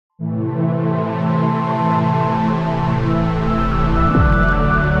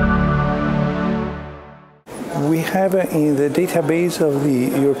have in the database of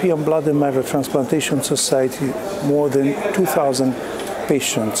the European Blood and Marrow Transplantation Society more than 2,000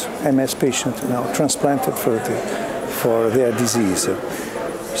 patients, MS patients, now transplanted for their disease.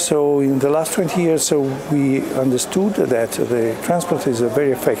 So in the last 20 years, we understood that the transplant is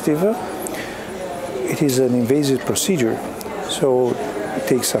very effective. It is an invasive procedure, so it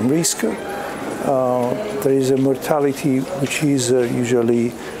takes some risk. There is a mortality which is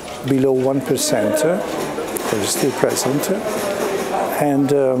usually below 1%, that is still present. And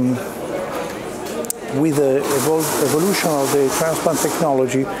with the evolution of the transplant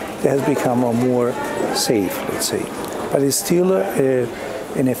technology, it has become more safe, let's say. But it's still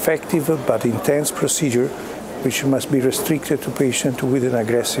an effective but intense procedure which must be restricted to patients with an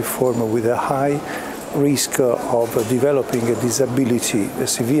aggressive form with a high risk of developing a disability, a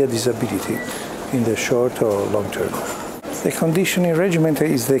severe disability in the short or long term. The conditioning regimen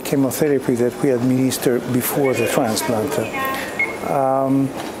is the chemotherapy that we administer before the transplant.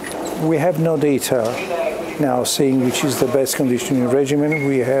 We have no data now saying which is the best conditioning regimen.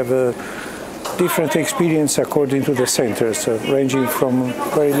 We have different experience according to the centers, ranging from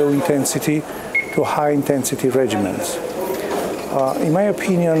very low intensity to high intensity regimens. In my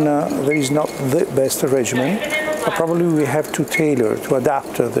opinion, there is not the best regimen. Probably we have to tailor, to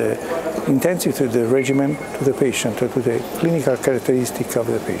adapt the intensity of the regimen to the patient, to the clinical characteristic of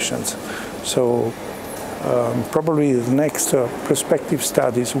the patients. So probably the next prospective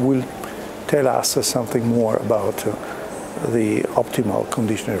studies will tell us something more about the optimal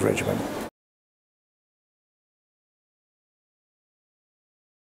conditioning regimen.